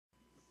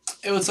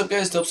Hey, what's up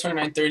guys, Dopestar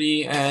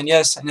 930, and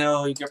yes, I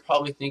know you're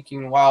probably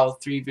thinking, wow,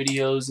 3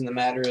 videos in the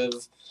matter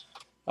of,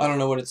 I don't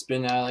know what it's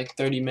been now, like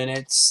 30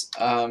 minutes.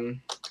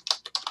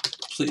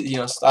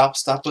 Please, stop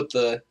with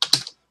the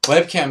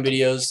webcam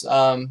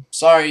videos.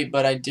 Sorry,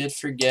 but I did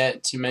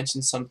forget to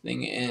mention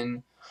something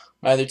in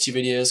my other 2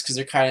 videos, because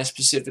they're kind of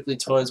specifically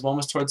towards, one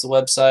was towards the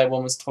website,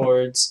 one was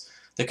towards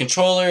the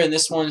controller, and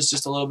this one is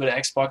just a little bit of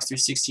Xbox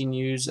 360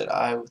 news that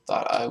I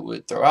thought I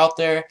would throw out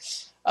there.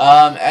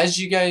 As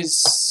you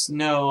guys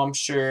know, I'm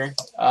sure,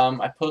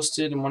 I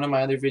posted in one of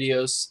my other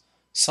videos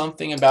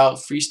something about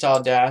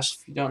Freestyle Dash.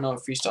 If you don't know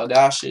what Freestyle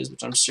Dash is,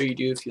 which I'm sure you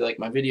do if you like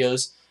my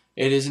videos,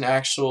 it is an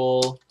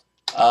actual,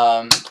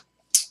 how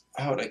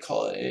would I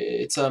call it?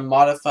 It's a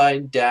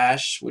modified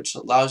dash which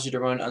allows you to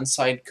run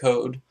unsigned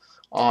code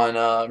on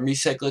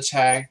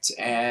Jtagged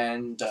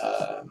and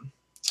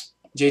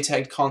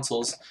Jtagged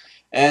consoles.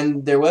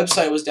 And their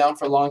website was down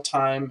for a long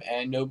time,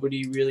 and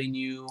nobody really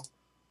knew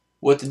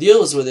what the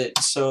deal is with it.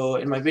 So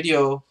in my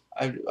video,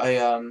 I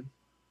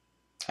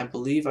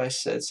believe I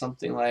said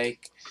something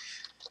like,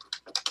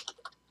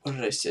 what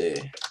did I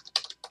say?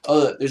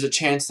 Oh, there's a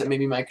chance that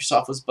maybe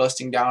Microsoft was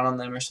busting down on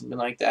them or something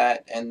like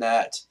that, and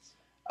that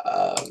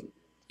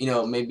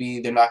maybe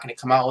they're not going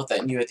to come out with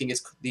that new, I think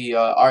it's the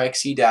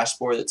RxE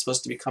dashboard that's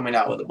supposed to be coming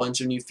out with a bunch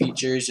of new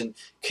features and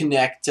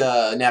connect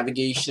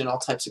navigation and all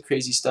types of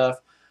crazy stuff.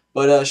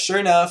 But sure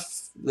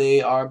enough,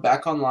 they are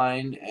back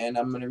online, and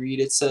I'm going to read.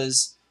 It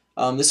says,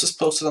 this was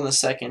posted on the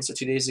 2nd, so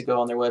 2 days ago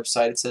on their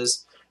website. It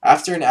says,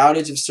 after an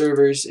outage of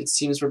servers, it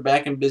seems we're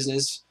back in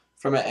business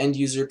from an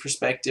end-user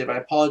perspective. I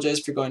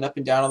apologize for going up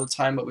and down all the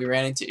time, but we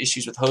ran into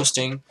issues with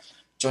hosting,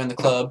 join the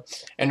club,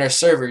 and our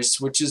servers,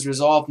 which is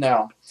resolved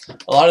now.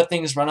 A lot of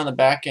things run on the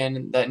back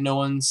end that no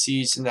one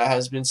sees and that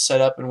has been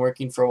set up and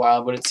working for a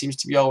while, but it seems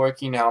to be all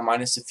working now,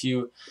 minus a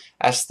few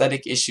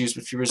aesthetic issues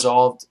which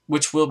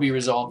will be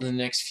resolved in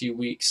the next few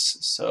weeks.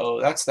 So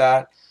that's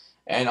that.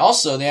 And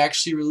also, they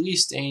actually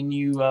released a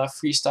new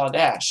Freestyle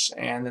Dash,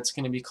 and that's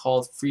going to be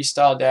called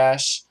Freestyle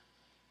Dash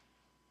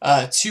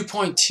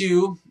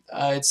 2.2.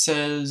 It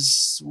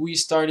says, we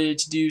started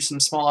to do some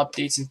small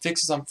updates and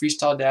fixes on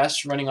Freestyle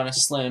Dash running on a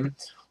Slim.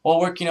 While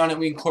working on it,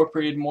 we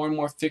incorporated more and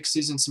more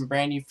fixes and some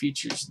brand new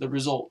features. The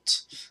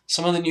result: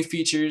 some of the new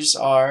features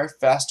are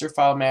faster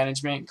file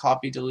management,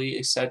 copy, delete,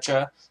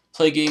 etc.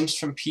 Play games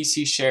from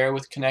PC Share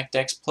with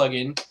ConnectX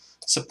plugin.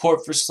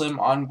 Support for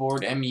Slim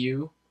onboard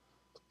MU.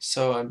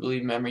 So I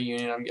believe memory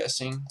unit, I'm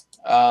guessing.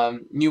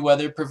 New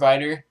weather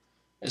provider,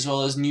 as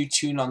well as new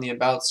tune on the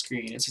about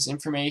screen. It says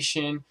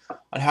information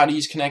on how to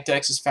use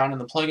ConnectX is found in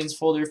the plugins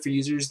folder for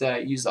users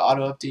that use the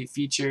auto update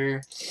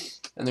feature.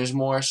 And there's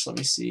more, so let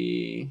me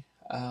see.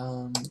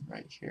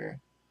 Right here.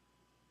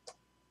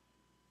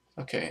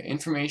 Okay,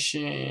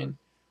 information.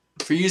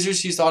 For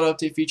users who use the auto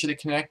update feature, the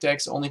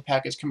ConnectX only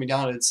package can be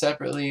downloaded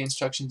separately.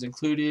 Instructions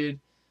included.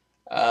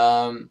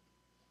 What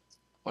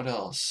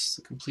else?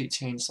 The complete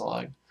change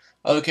log.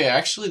 Okay,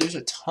 actually, there's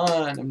a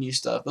ton of new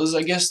stuff.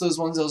 I guess those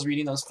ones I was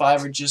reading, those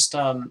 5 are just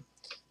the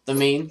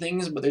main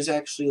things. But there's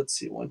actually, let's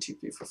see, 1, 2,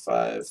 3, 4,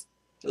 5.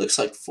 It looks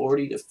like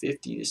 40 to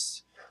 50.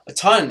 Just a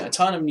ton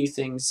of new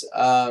things.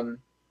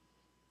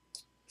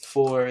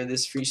 For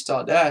this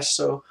Freestyle Dash.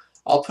 So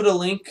I'll put a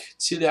link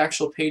to the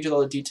actual page with all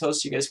the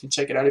details so you guys can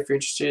check it out if you're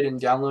interested and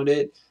download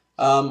it.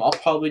 I'll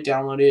probably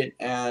download it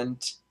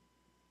and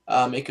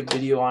make a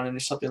video on it or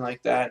something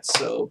like that,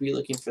 so be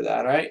looking for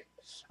that.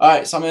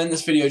 Alright, so I'm going to end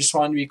this video. Just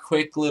wanted to be a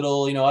quick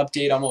little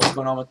update on what was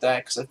going on with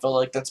that, because I felt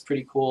like that's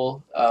pretty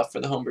cool for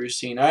the homebrew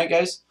scene. Alright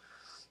guys,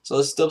 so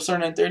this is Dopestar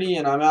 930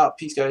 and I'm out.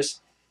 Peace guys.